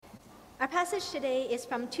Our passage today is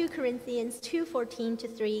from 2 Corinthians 2:14 to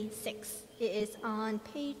 3:6. It is on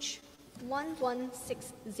page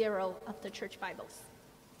 1160 of the Church Bibles.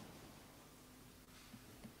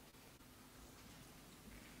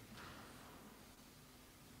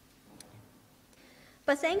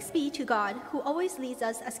 But thanks be to God, who always leads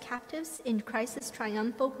us as captives in Christ's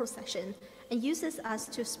triumphal procession and uses us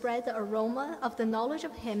to spread the aroma of the knowledge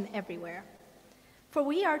of him everywhere. For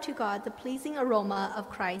we are to God the pleasing aroma of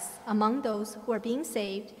Christ among those who are being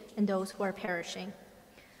saved and those who are perishing.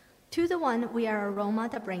 To the one we are aroma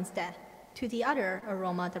that brings death, to the other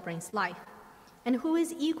aroma that brings life. And who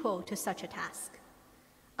is equal to such a task?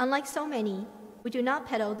 Unlike so many, we do not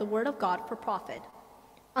peddle the word of God for profit.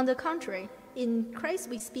 On the contrary, in Christ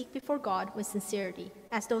we speak before God with sincerity,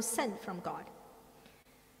 as though sent from God.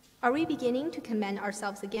 Are we beginning to commend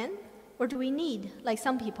ourselves again? Or do we need, like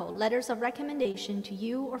some people, letters of recommendation to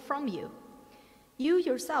you or from you? You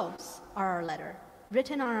yourselves are our letter,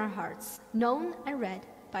 written on our hearts, known and read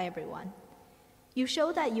by everyone. You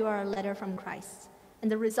show that you are a letter from Christ,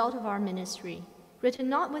 and the result of our ministry, written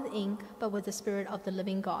not with ink, but with the Spirit of the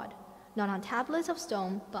living God, not on tablets of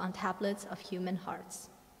stone, but on tablets of human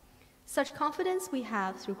hearts. Such confidence we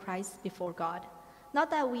have through Christ before God,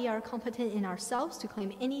 not that we are competent in ourselves to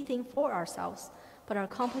claim anything for ourselves, but our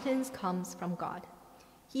competence comes from God.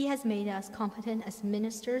 He has made us competent as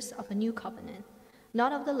ministers of a new covenant,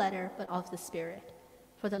 not of the letter, but of the Spirit.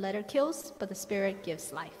 For the letter kills, but the Spirit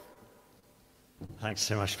gives life. Thanks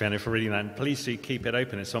so much, Fiona, for reading that. And please do keep it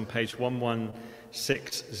open. It's on page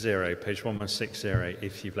 1160,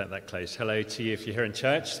 if you've let that close. Hello to you if you're here in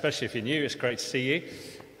church, especially if you're new. It's great to see you.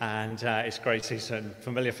 And it's great to see some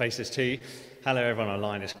familiar faces too. Hello, everyone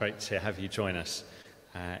online. It's great to have you join us.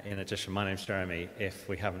 In addition, my name's Jeremy, if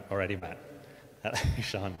we haven't already met.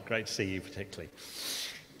 Sean, great to see you particularly.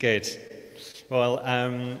 Good. Well,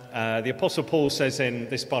 the Apostle Paul says in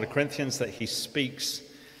this part of Corinthians that he speaks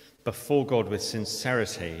before God with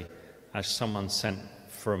sincerity as someone sent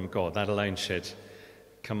from God. That alone should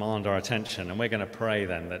command our attention. And we're going to pray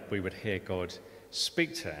then that we would hear God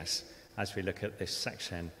speak to us as we look at this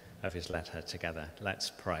section of his letter together. Let's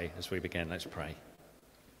pray as we begin. Let's pray.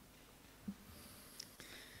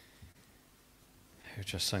 Who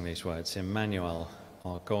just sang these words, Emmanuel,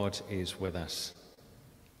 our God is with us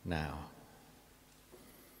now.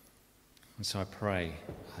 And so I pray,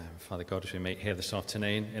 Father God, as we meet here this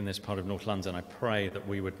afternoon in this part of North London, I pray that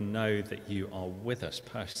we would know that you are with us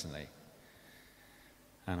personally.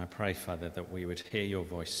 And I pray, Father, that we would hear your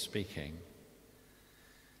voice speaking.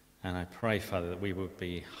 And I pray, Father, that we would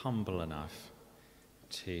be humble enough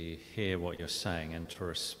to hear what you're saying and to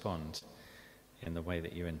respond in the way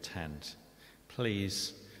that you intend.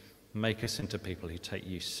 Please make us into people who take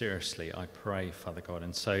you seriously, I pray, Father God,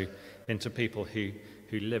 and so into people who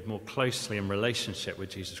live more closely in relationship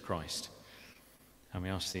with Jesus Christ. And we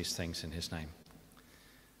ask these things in his name.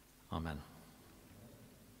 Amen.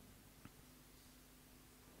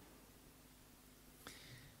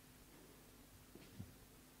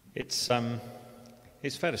 It's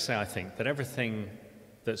fair to say, I think, that everything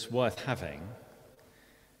that's worth having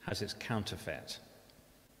has its counterfeit.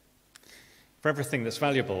 For everything that's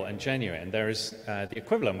valuable and genuine, there is the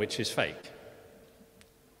equivalent, which is fake.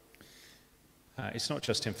 It's not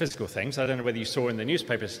just in physical things. I don't know whether you saw in the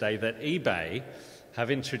newspaper today that eBay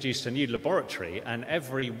have introduced a new laboratory, and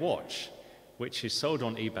every watch which is sold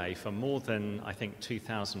on eBay for more than, I think,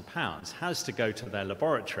 £2,000 has to go to their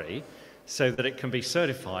laboratory so that it can be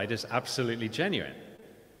certified as absolutely genuine.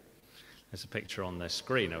 There's a picture on the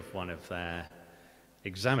screen of one of their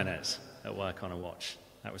examiners at work on a watch.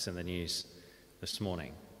 That was in the news this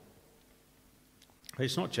morning. But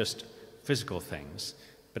it's not just physical things,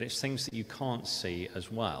 but it's things that you can't see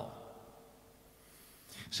as well.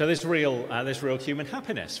 So there's real human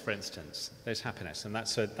happiness, for instance. There's happiness, and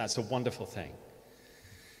that's a wonderful thing.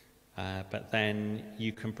 But then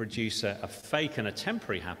you can produce a fake and a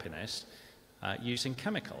temporary happiness using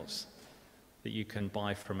chemicals that you can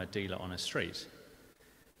buy from a dealer on a street.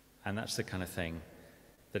 And that's the kind of thing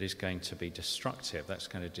that is going to be destructive, that's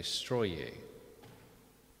going to destroy you.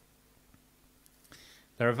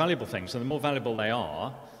 There are valuable things, and the more valuable they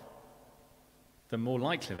are, the more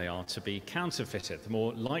likely they are to be counterfeited, the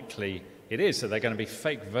more likely it is that they're going to be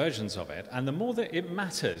fake versions of it, and the more that it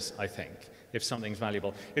matters, I think, if something's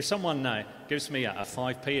valuable. If someone gives me a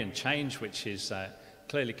 5p in change, which is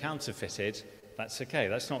clearly counterfeited, that's okay.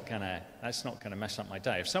 That's not going to mess up my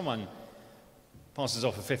day. If someone passes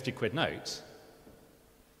off a 50 quid note,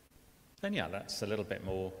 then yeah, that's a little bit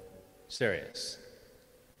more serious.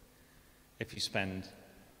 If you spend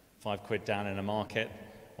 5 quid down in a market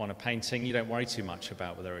on a painting, you don't worry too much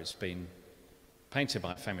about whether it's been painted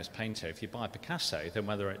by a famous painter. If you buy a Picasso, then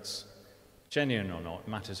whether it's genuine or not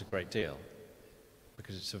matters a great deal,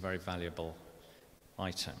 because it's a very valuable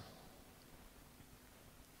item.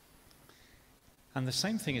 And the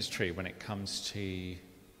same thing is true when it comes to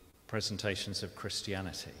presentations of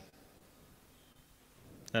Christianity.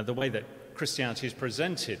 Now, the way that Christianity is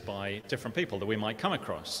presented by different people that we might come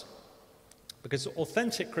across. Because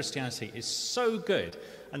authentic Christianity is so good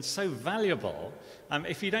and so valuable.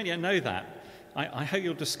 If you don't yet know that, I hope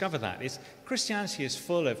you'll discover that. Christianity is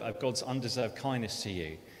full of God's undeserved kindness to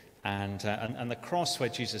you, and the cross where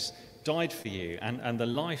Jesus died for you, and the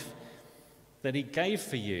life that he gave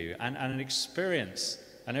for you, and an experience,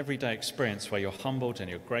 an everyday experience where you're humbled and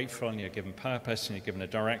you're grateful and you're given purpose and you're given a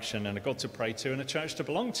direction and a God to pray to and a church to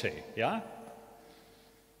belong to, yeah?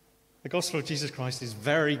 The gospel of Jesus Christ is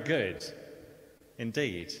very good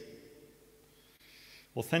indeed.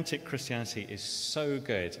 Authentic Christianity is so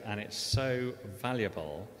good and it's so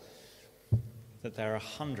valuable that there are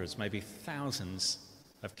hundreds, maybe thousands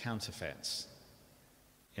of counterfeits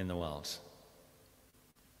in the world.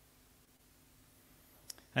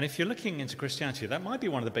 And if you're looking into Christianity, that might be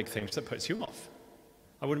one of the big things that puts you off.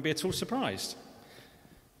 I wouldn't be at all surprised.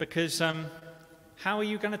 Because how are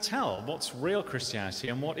you going to tell what's real Christianity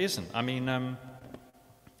and what isn't? I mean,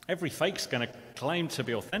 every fake's going to claim to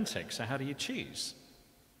be authentic, so how do you choose?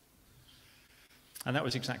 And that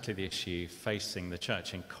was exactly the issue facing the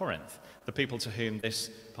church in Corinth. The people to whom this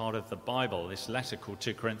part of the Bible, this letter called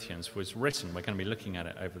 2 Corinthians, was written. We're going to be looking at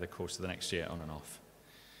it over the course of the next year, on and off.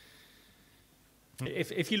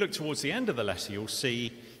 If you look towards the end of the letter, you'll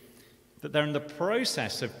see that they're in the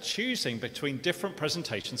process of choosing between different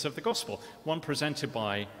presentations of the gospel. One presented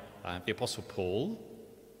by the Apostle Paul,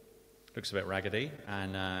 looks a bit raggedy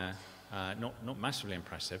and not massively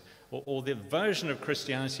impressive, or the version of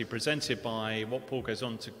Christianity presented by what Paul goes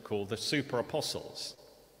on to call the super apostles.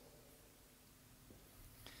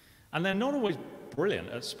 And they're not always brilliant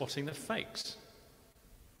at spotting the fakes.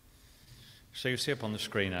 So you see up on the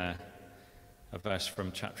screen a verse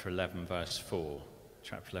from chapter 11, verse 4.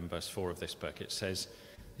 Chapter 11, verse 4 of this book. It says,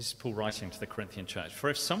 this is Paul writing to the Corinthian church, "For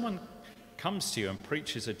if someone comes to you and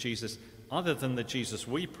preaches a Jesus other than the Jesus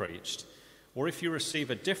we preached, or if you receive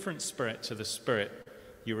a different spirit to the spirit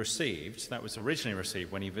you received," that was originally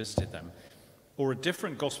received when he visited them, "or a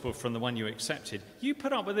different gospel from the one you accepted, you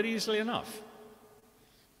put up with it easily enough."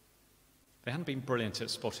 They hadn't been brilliant at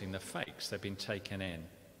spotting the fakes. They'd been taken in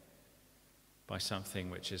by something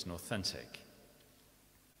which isn't authentic.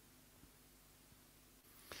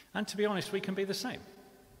 And to be honest, we can be the same.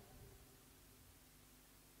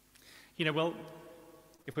 You know, well,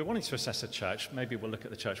 if we're wanting to assess a church, maybe we'll look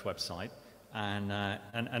at the church website,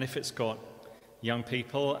 and if it's got young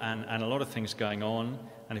people and a lot of things going on,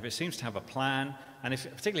 and if it seems to have a plan, and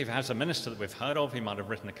particularly if it has a minister that we've heard of, he might have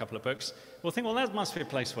written a couple of books, we'll think, well, that must be a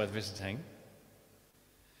place worth visiting.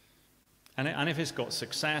 And if it's got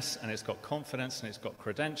success, and it's got confidence, and it's got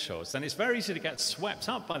credentials, then it's very easy to get swept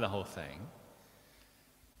up by the whole thing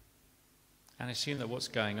and assume that what's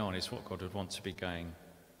going on is what God would want to be going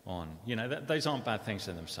on. You know, those aren't bad things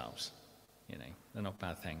in themselves. You know, they're not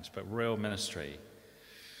bad things, but real ministry.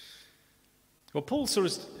 Well, Paul sort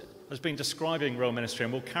of has been describing real ministry,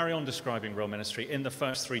 and will carry on describing real ministry in the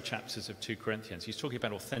first 3 chapters of 2 Corinthians. He's talking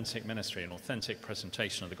about authentic ministry and authentic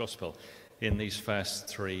presentation of the gospel in these first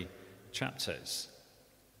 3 chapters.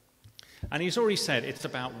 And he's already said it's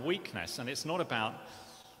about weakness, and it's not about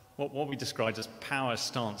what we described as power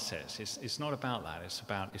stances. It's not about that.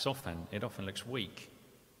 It often looks weak.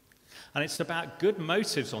 And it's about good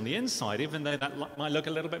motives on the inside, even though that might look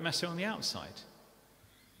a little bit messy on the outside.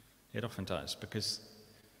 It often does, because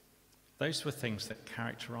those were things that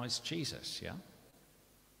characterized Jesus, yeah?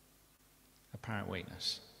 Apparent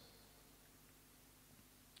weakness.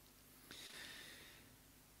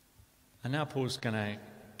 And now Paul's going to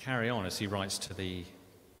carry on as he writes to the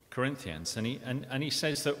Corinthians, and he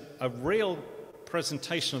says that a real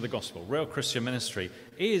presentation of the gospel, real Christian ministry,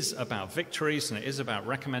 is about victories, and it is about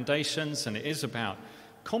recommendations, and it is about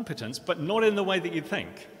competence, but not in the way that you'd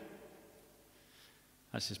think.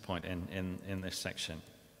 That's his point in this section.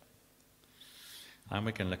 And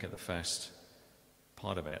we can look at the first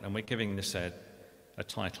part of it, and we're giving this a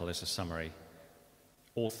title as a summary.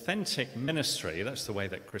 Authentic ministry, that's the way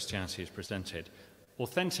that Christianity is presented.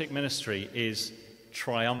 Authentic ministry is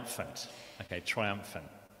triumphant. Okay, triumphant.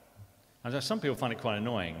 And some people find it quite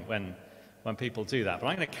annoying when people do that, but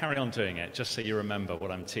I'm going to carry on doing it just so you remember what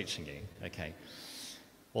I'm teaching you. Okay.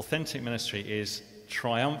 Authentic ministry is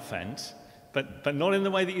triumphant, but not in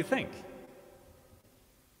the way that you think.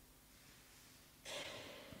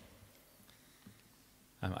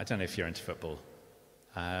 I don't know if you're into football,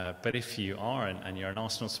 but if you are and you're an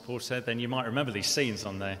Arsenal supporter, then you might remember these scenes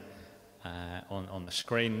on the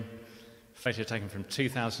screen. Photo taken from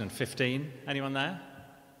 2015. Anyone there?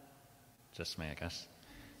 Just me, I guess.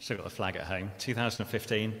 Still got the flag at home.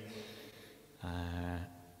 2015.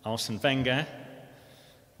 Arsene Wenger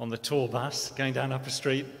on the tour bus going down Upper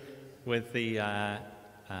Street with the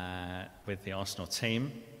Arsenal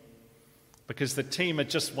team, because the team had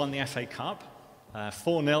just won the FA Cup,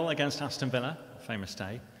 4-0 against Aston Villa, a famous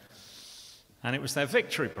day, and it was their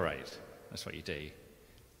victory parade. That's what you do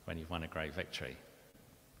when you've won a great victory.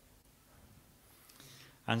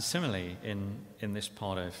 And similarly, in this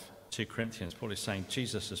part of 2 Corinthians, Paul is saying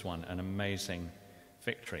Jesus has won an amazing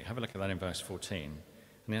victory. Have a look at that in verse 14.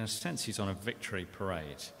 And in a sense, he's on a victory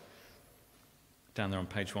parade. Down there on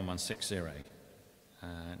page 1160,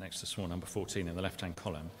 next to small number 14 in the left-hand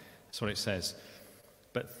column. That's what it says.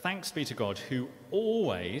 But thanks be to God who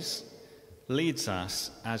always leads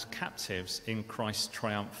us as captives in Christ's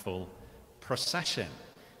triumphal procession.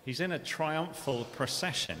 He's in a triumphal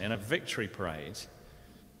procession, in a victory parade,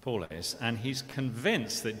 Paul is, and he's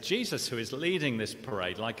convinced that Jesus, who is leading this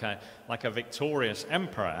parade like a victorious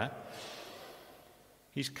emperor,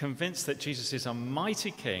 he's convinced that Jesus is a mighty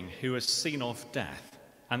king who has seen off death.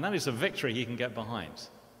 And that is a victory he can get behind.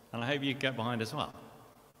 And I hope you can get behind as well.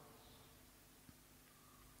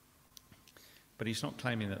 But he's not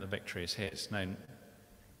claiming that the victory is his. No,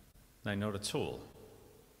 not at all.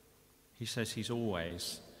 He says he's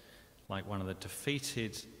always like one of the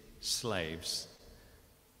defeated slaves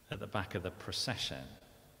at the back of the procession.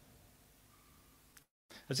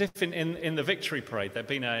 As if in the victory parade there'd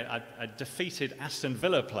been a defeated Aston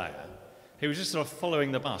Villa player who was just sort of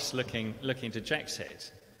following the bus, looking dejected,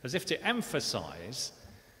 as if to emphasise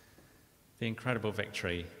the incredible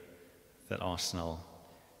victory that Arsenal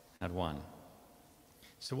had won.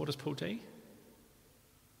 So what does Paul do?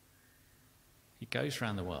 He goes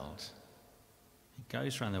around the world. He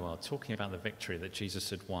goes around the world talking about the victory that Jesus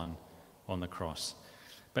had won on the cross.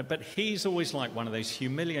 But he's always like one of those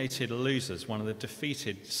humiliated losers, one of the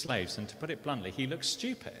defeated slaves. And to put it bluntly, he looks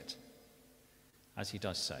stupid, as he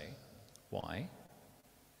does so. Why?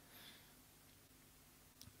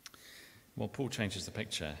 Well, Paul changes the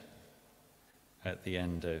picture at the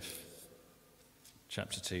end of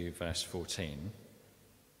chapter 2, verse 14.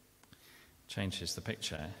 Changes the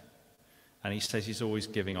picture, and he says he's always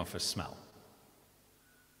giving off a smell.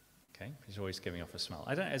 Okay, he's always giving off a smell.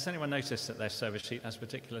 Has anyone noticed that their service sheet has a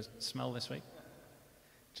particular smell this week?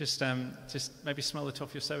 Just maybe smell the top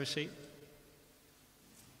of your service sheet.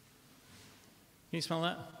 Can you smell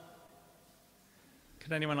that?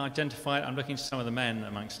 Could anyone identify it? I'm looking to some of the men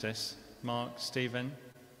amongst us. Mark, Stephen,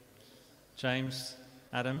 James,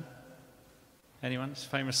 Adam. Anyone? It's a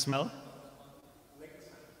famous smell?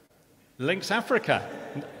 Lynx Africa.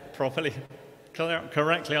 Properly.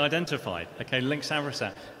 Correctly identified. Okay, Lynx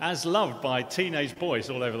Africa, as loved by teenage boys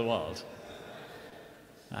all over the world.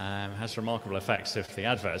 Has remarkable effects if the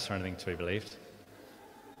adverts are anything to be believed.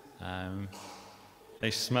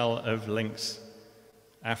 They smell of Lynx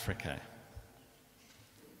Africa.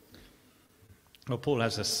 Well, Paul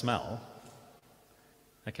has a smell.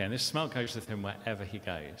 Okay, and this smell goes with him wherever he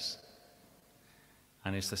goes.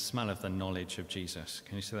 And it's the smell of the knowledge of Jesus.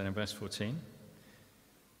 Can you see that in verse 14?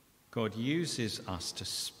 God uses us to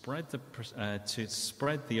spread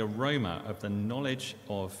the aroma of the knowledge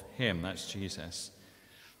of him, that's Jesus,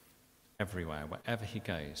 everywhere, wherever he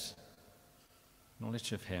goes.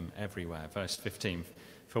 Knowledge of him everywhere. Verse 15,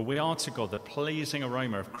 for we are to God the pleasing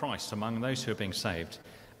aroma of Christ among those who are being saved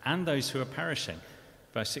and those who are perishing.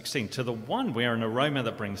 Verse 16, to the one we are an aroma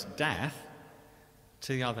that brings death,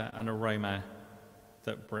 to the other an aroma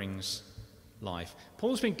that brings life.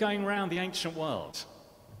 Paul's been going around the ancient world.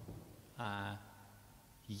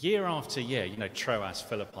 Year after year, Troas,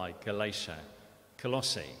 Philippi, Galatia,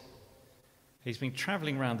 Colossae. He's been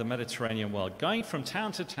traveling around the Mediterranean world, going from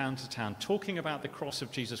town to town to town, talking about the cross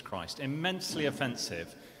of Jesus Christ. Immensely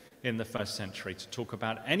offensive in the first century to talk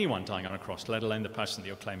about anyone dying on a cross, let alone the person that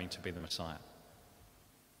you're claiming to be the Messiah.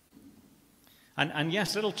 And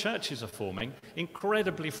yes, little churches are forming,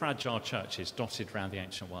 incredibly fragile churches dotted around the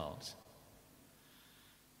ancient world.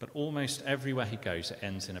 But almost everywhere he goes, it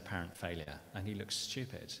ends in apparent failure, and he looks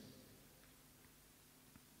stupid.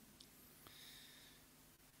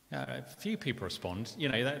 A few people respond.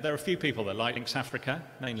 There are a few people that like Lynx Africa,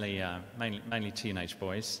 mainly teenage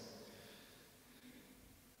boys.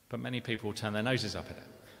 But many people turn their noses up at it.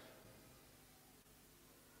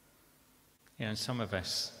 And some of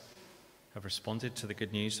us have responded to the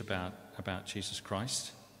good news about Jesus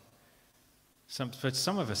Christ. For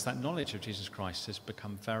some of us, that knowledge of Jesus Christ has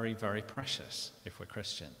become very, very precious if we're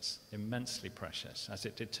Christians, immensely precious, as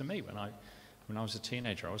it did to me when I was a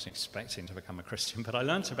teenager. I wasn't expecting to become a Christian, but I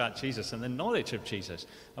learnt about Jesus, and the knowledge of Jesus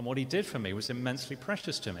and what he did for me was immensely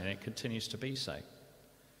precious to me, and it continues to be so.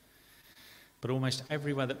 But almost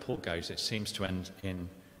everywhere that Paul goes, it seems to end in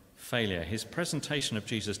failure. His presentation of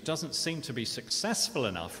Jesus doesn't seem to be successful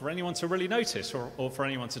enough for anyone to really notice or for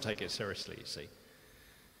anyone to take it seriously, you see.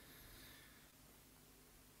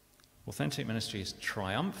 Authentic ministry is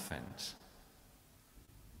triumphant,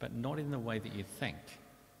 but not in the way that you think.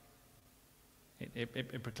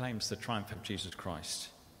 It proclaims the triumph of Jesus Christ,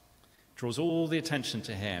 draws all the attention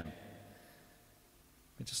to him.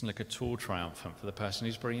 It doesn't look at all triumphant for the person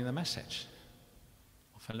who's bringing the message.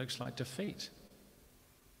 Often looks like defeat.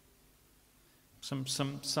 Some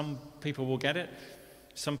people will get it.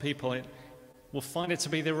 Some people will find it to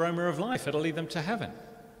be the aroma of life. It'll lead them to heaven.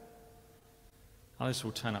 Others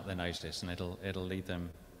will turn up their noses and it'll lead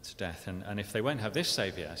them to death. And if they won't have this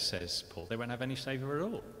Saviour, says Paul, they won't have any Saviour at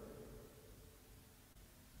all.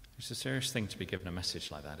 It's a serious thing to be given a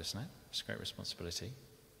message like that, isn't it? It's a great responsibility.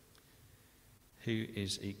 Who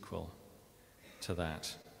is equal to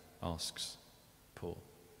that, asks Paul.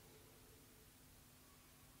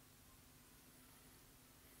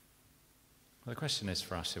 Well, the question is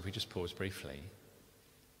for us, if we just pause briefly,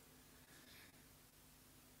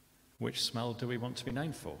 which smell do we want to be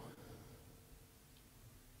known for?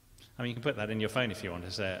 I mean, you can put that in your phone if you want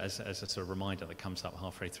as a sort of reminder that comes up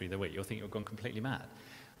halfway through the week. You'll think you've gone completely mad.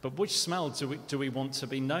 But which smell do we want to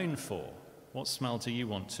be known for? What smell do you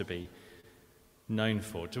want to be known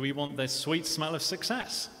for? Do we want the sweet smell of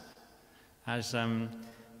success as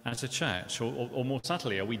a church? Or more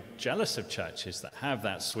subtly, are we jealous of churches that have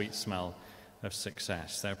that sweet smell of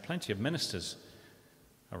success? There are plenty of ministers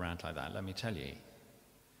around like that, let me tell you,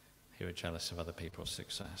 who are jealous of other people's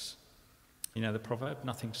success. You know the proverb,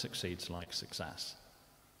 nothing succeeds like success.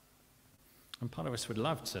 And part of us would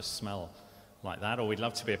love to smell like that, or we'd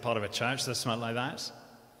love to be a part of a church that smelled like that.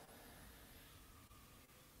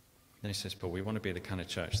 Then he says, but we want to be the kind of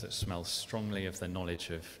church that smells strongly of the knowledge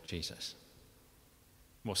of Jesus.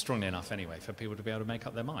 Well, strongly enough anyway for people to be able to make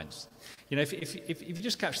up their minds. You know, if you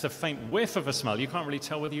just catch the faint whiff of a smell, you can't really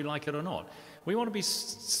tell whether you like it or not. We want to be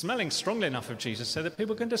smelling strongly enough of Jesus so that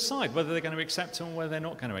people can decide whether they're going to accept him or whether they're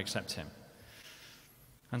not going to accept him.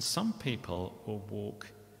 And some people will walk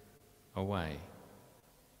away.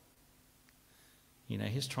 You know,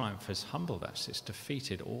 his triumph has humbled us. It's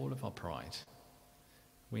defeated all of our pride.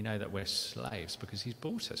 We know that we're slaves because he's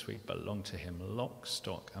bought us. We belong to him, lock,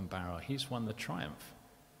 stock, and barrel. He's won the triumph.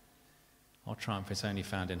 Our triumph is only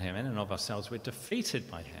found in him. In and of ourselves, we're defeated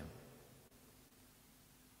by him.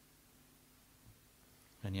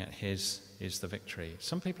 And yet his is the victory.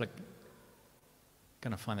 Some people are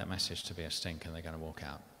going to find that message to be a stink and they're going to walk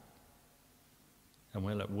out. And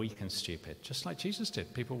we'll look weak and stupid, just like Jesus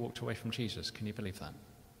did. People walked away from Jesus. Can you believe that?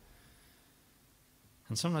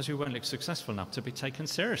 And sometimes we won't look successful enough to be taken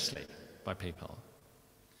seriously by people.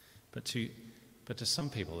 But to some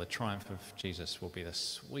people, the triumph of Jesus will be the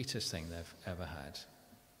sweetest thing they've ever had.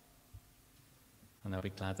 And they'll be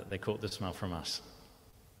glad that they caught the smell from us.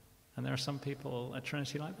 And there are some people at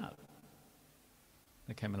Trinity like that.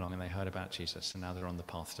 They came along and they heard about Jesus, and now they're on the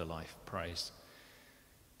path to life. Praise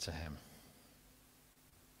to him.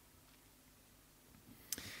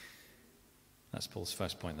 That's Paul's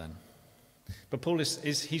first point then. But Paul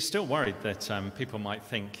he's still worried that people might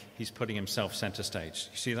think he's putting himself center stage.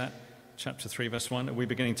 You see that? Chapter 3, verse 1. Are we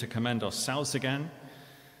beginning to commend ourselves again?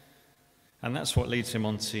 And that's what leads him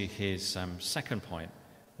on to his second point.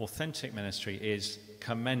 Authentic ministry is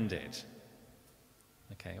commended.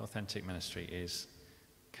 Okay, authentic ministry is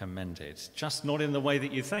commended. Just not in the way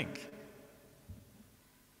that you think.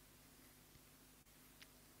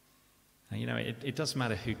 And you know, it doesn't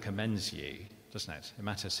matter who commends you, doesn't it? It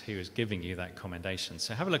matters who is giving you that commendation.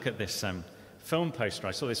 So have a look at this film poster.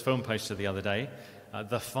 I saw this film poster the other day,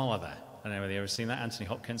 The Father. I don't know whether you've ever seen that. Anthony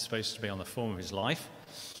Hopkins supposed to be on the form of his life.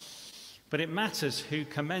 But it matters who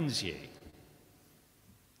commends you.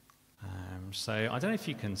 So I don't know if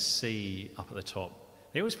you can see up at the top.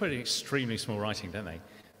 They always put it in extremely small writing, don't they?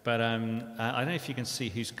 But I don't know if you can see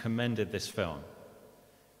who's commended this film.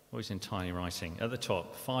 Always in tiny writing. At the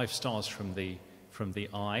top, 5 stars from the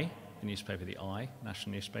Eye, the newspaper, the Eye,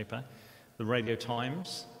 national newspaper. The Radio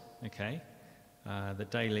Times, okay. The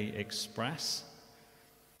Daily Express.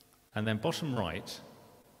 And then bottom right,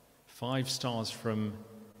 5 stars from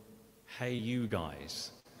Hey You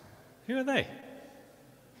Guys. Who are they?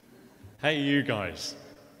 Hey You Guys.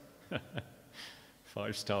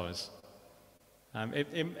 5 stars.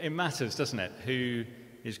 It matters, doesn't it, who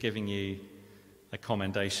is giving you a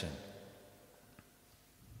commendation.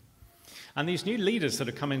 And these new leaders that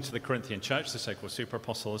have come into the Corinthian church, the so-called super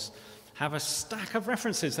apostles, have a stack of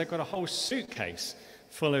references. They've got a whole suitcase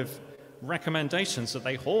full of recommendations that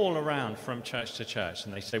they haul around from church to church.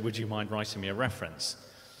 And they say, would you mind writing me a reference?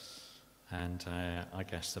 And I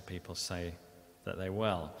guess the people say that they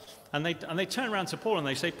will. And they turn around to Paul and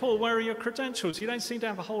they say, Paul, where are your credentials? You don't seem to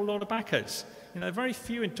have a whole lot of backers. Very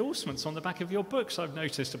few endorsements on the back of your books, I've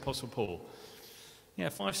noticed, Apostle Paul.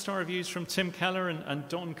 5-star reviews from Tim Keller and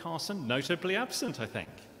Don Carson, notably absent, I think.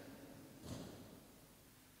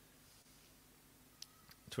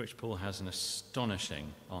 To which Paul has an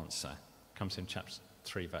astonishing answer. Comes in chapter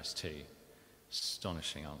 3, verse 2.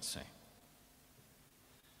 Astonishing answer.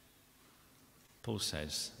 Paul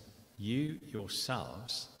says, you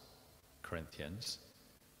yourselves, Corinthians,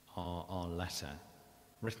 are our letter,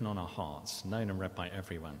 written on our hearts, known and read by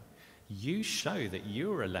everyone. You show that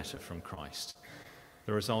you are a letter from Christ,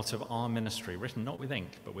 the result of our ministry, written not with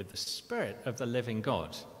ink, but with the Spirit of the living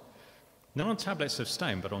God. Not on tablets of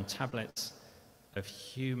stone, but on tablets of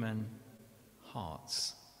human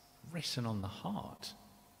hearts, written on the heart.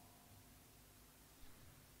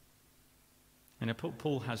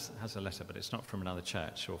 Paul has a letter, but it's not from another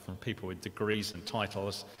church or from people with degrees and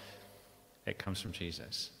titles. It comes from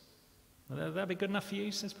Jesus. Will that be good enough for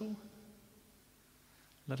you, says Paul?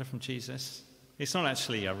 Letter from Jesus. It's not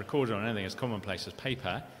actually recorded on anything as commonplace as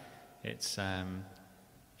paper. It's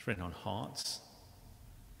written on hearts.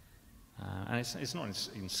 And it's not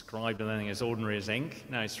inscribed on anything as ordinary as ink.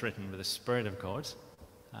 No, it's written with the Spirit of God.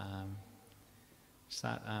 Is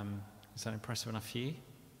that impressive enough for you?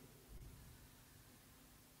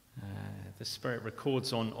 The Spirit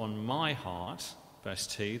records on my heart, verse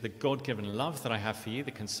 2, the God-given love that I have for you,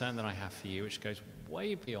 the concern that I have for you, which goes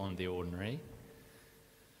way beyond the ordinary.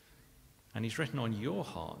 And he's written on your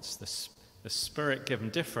hearts the Spirit-given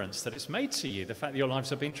difference that it's made to you, the fact that your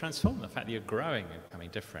lives are being transformed, the fact that you're growing and becoming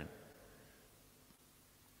different.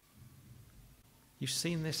 You've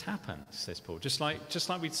seen this happen, says Paul, just like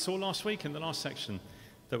we saw last week in the last section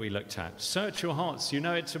that we looked at. Search your hearts, you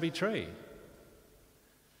know it to be true.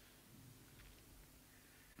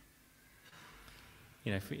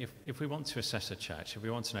 If we want to assess a church, if we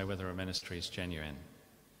want to know whether a ministry is genuine,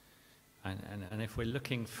 and if we're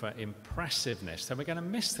looking for impressiveness, then we're going to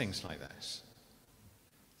miss things like this.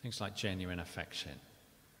 Things like genuine affection,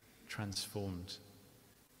 transformed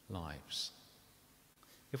lives.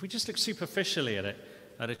 If we just look superficially at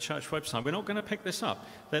a church website, we're not going to pick this up.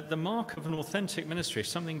 That the mark of an authentic ministry is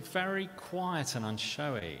something very quiet and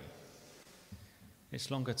unshowy. It's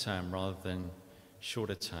longer term rather than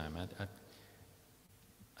shorter term.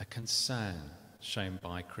 A concern shown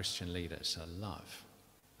by Christian leaders, a love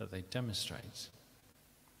that they demonstrate,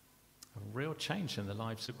 a real change in the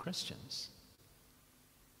lives of Christians.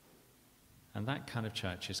 And that kind of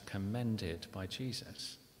church is commended by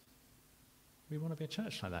Jesus. We want to be a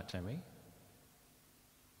church like that, don't we?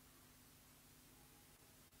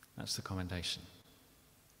 That's the commendation.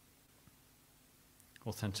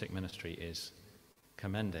 Authentic ministry is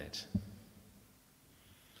commended.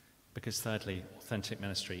 Because thirdly, authentic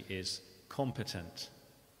ministry is competent.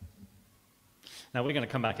 Now, we're going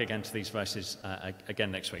to come back again to these verses again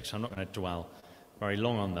next week, so I'm not going to dwell very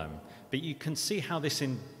long on them. But you can see how this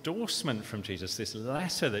endorsement from Jesus, this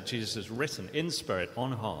letter that Jesus has written in spirit,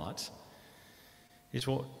 on heart, is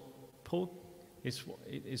what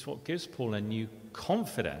gives Paul a new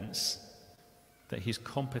confidence that he's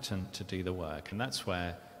competent to do the work. And that's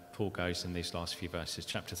where Paul goes in these last few verses,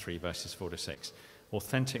 chapter 3, verses 4 to 6.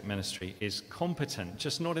 Authentic ministry is competent,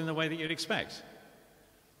 just not in the way that you'd expect.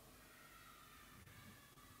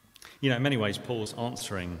 In many ways, Paul's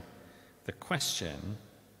answering the question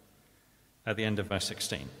at the end of verse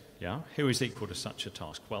 16. Yeah? Who is equal to such a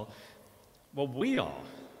task? Well, we are,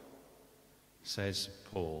 says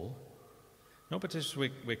Paul, not because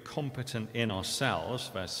we're competent in ourselves,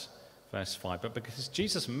 verse 5, but because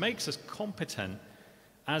Jesus makes us competent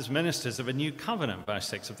as ministers of a new covenant, verse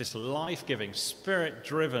 6, of this life-giving,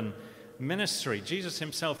 spirit-driven ministry. Jesus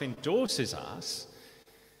himself endorses us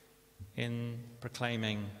in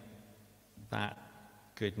proclaiming that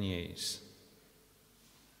good news.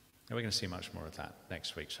 Now, we're going to see much more of that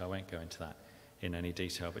next week, so I won't go into that in any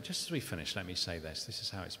detail. But just as we finish, let me say this. This is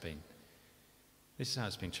how it's been. This is how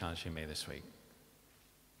it's been challenging me this week.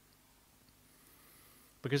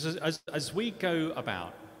 Because as we go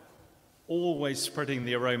about always spreading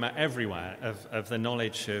the aroma everywhere of the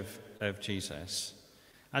knowledge of Jesus,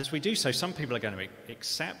 as we do so, some people are going to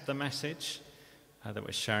accept the message that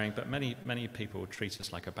we're sharing, but many people treat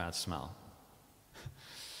us like a bad smell.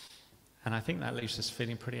 And I think that leaves us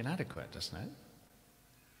feeling pretty inadequate, doesn't it?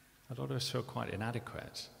 A lot of us feel quite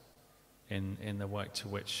inadequate in the work to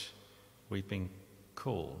which we've been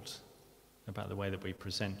called, about the way that we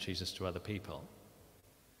present Jesus to other people.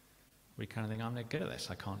 We kind of think, I'm not good at this,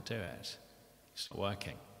 I can't do it. It's not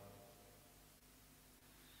working.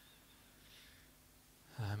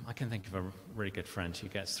 I can think of a really good friend who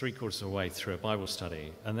gets 3/4 of the way through a Bible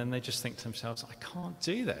study and then they just think to themselves, I can't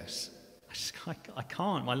do this. I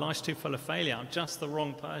can't. My life's too full of failure. I'm just the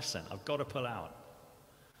wrong person. I've got to pull out.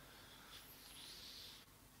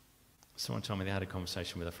 Someone told me they had a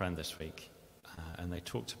conversation with a friend this week and they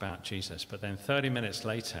talked about Jesus, but then 30 minutes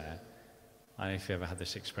later, I don't know if you ever had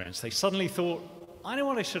this experience, they suddenly thought, I know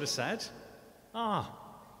what I should have said.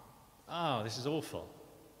 This is awful.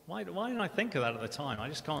 Why didn't I think of that at the time?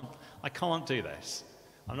 I can't do this.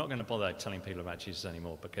 I'm not going to bother telling people about Jesus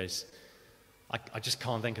anymore because I just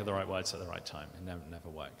can't think of the right words at the right time. It never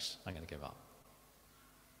works. I'm going to give up.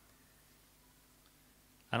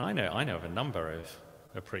 And I know of a number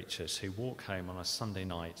of preachers who walk home on a Sunday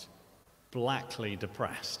night blackly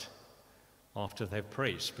depressed after they've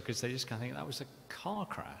preached because they just kind of think that was a car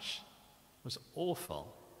crash. It was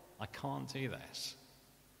awful. I can't do this.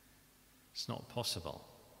 It's not possible.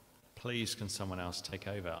 Please, can someone else take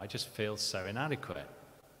over? I just feel so inadequate.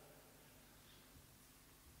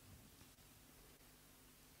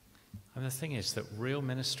 And the thing is that real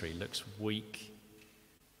ministry looks weak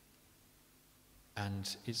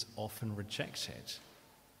and is often rejected.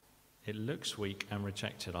 It looks weak and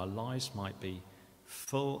rejected. Our lives might be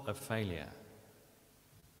full of failure.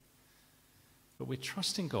 But we're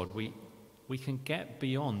trusting God. We can get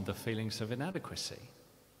beyond the feelings of inadequacy.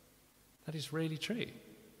 That is really true.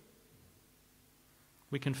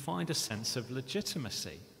 We can find a sense of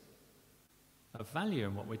legitimacy, of value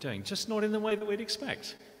in what we're doing, just not in the way that we'd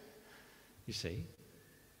expect. You see,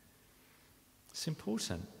 it's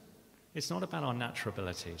important. It's not about our natural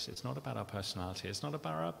abilities. It's not about our personality. It's not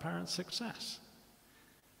about our apparent success.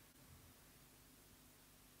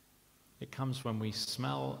 It comes when we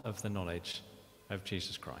smell of the knowledge of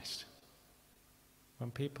Jesus Christ.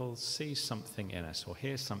 When people see something in us or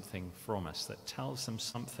hear something from us that tells them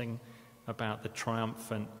something about the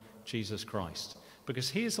triumphant Jesus Christ. Because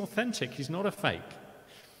he is authentic, he's not a fake.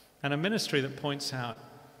 And a ministry that points out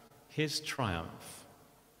his triumph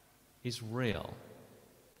is real.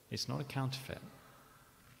 It's not a counterfeit.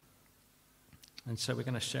 And so we're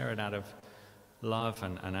going to share it out of love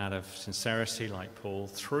and out of sincerity, like Paul,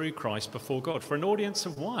 through Christ before God, for an audience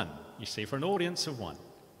of one, you see, for an audience of one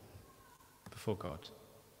before God.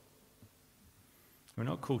 We're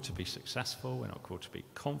not called to be successful. We're not called to be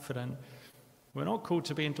confident. We're not called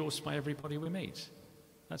to be endorsed by everybody we meet.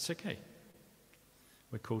 That's okay.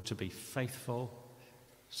 We're called to be faithful,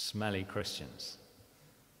 smelly Christians.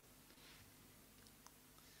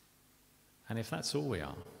 And if that's all we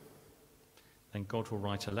are, then God will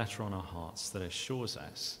write a letter on our hearts that assures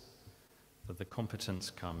us that the competence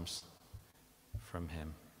comes from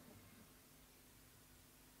him.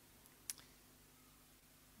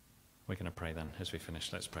 We're going to pray then as we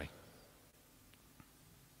finish. Let's pray.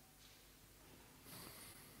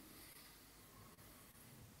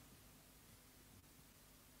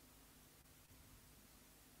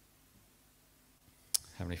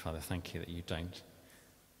 Heavenly Father, thank you that you don't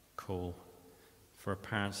call for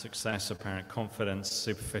apparent success, apparent confidence,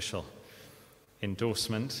 superficial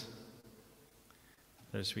endorsement.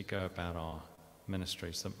 As we go about our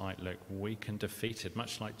ministries that might look weak and defeated,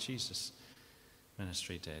 much like Jesus'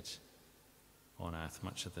 ministry did on earth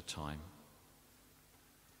much of the time,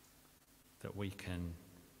 that we can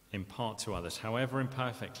impart to others, however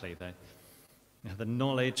imperfectly, the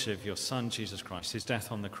knowledge of your Son, Jesus Christ, his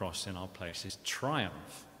death on the cross in our place, his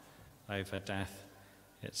triumph over death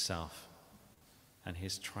itself, and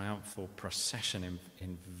his triumphal procession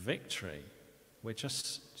in victory. We're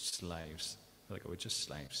just slaves. We're just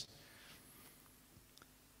slaves.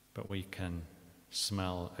 But we can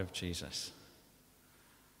smell of Jesus.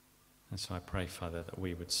 And so I pray, Father, that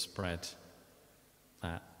we would spread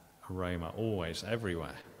that aroma always,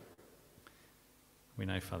 everywhere. We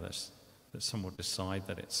know, Father, that some will decide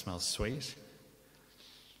that it smells sweet,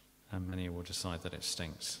 and many will decide that it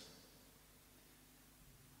stinks.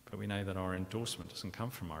 But we know that our endorsement doesn't come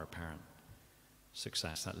from our apparent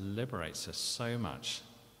success. That liberates us so much,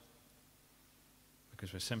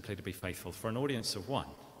 because we're simply to be faithful for an audience of one.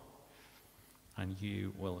 And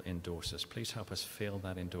you will endorse us. Please help us feel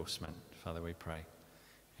that endorsement, Father, we pray.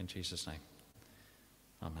 In Jesus' name,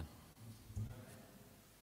 amen.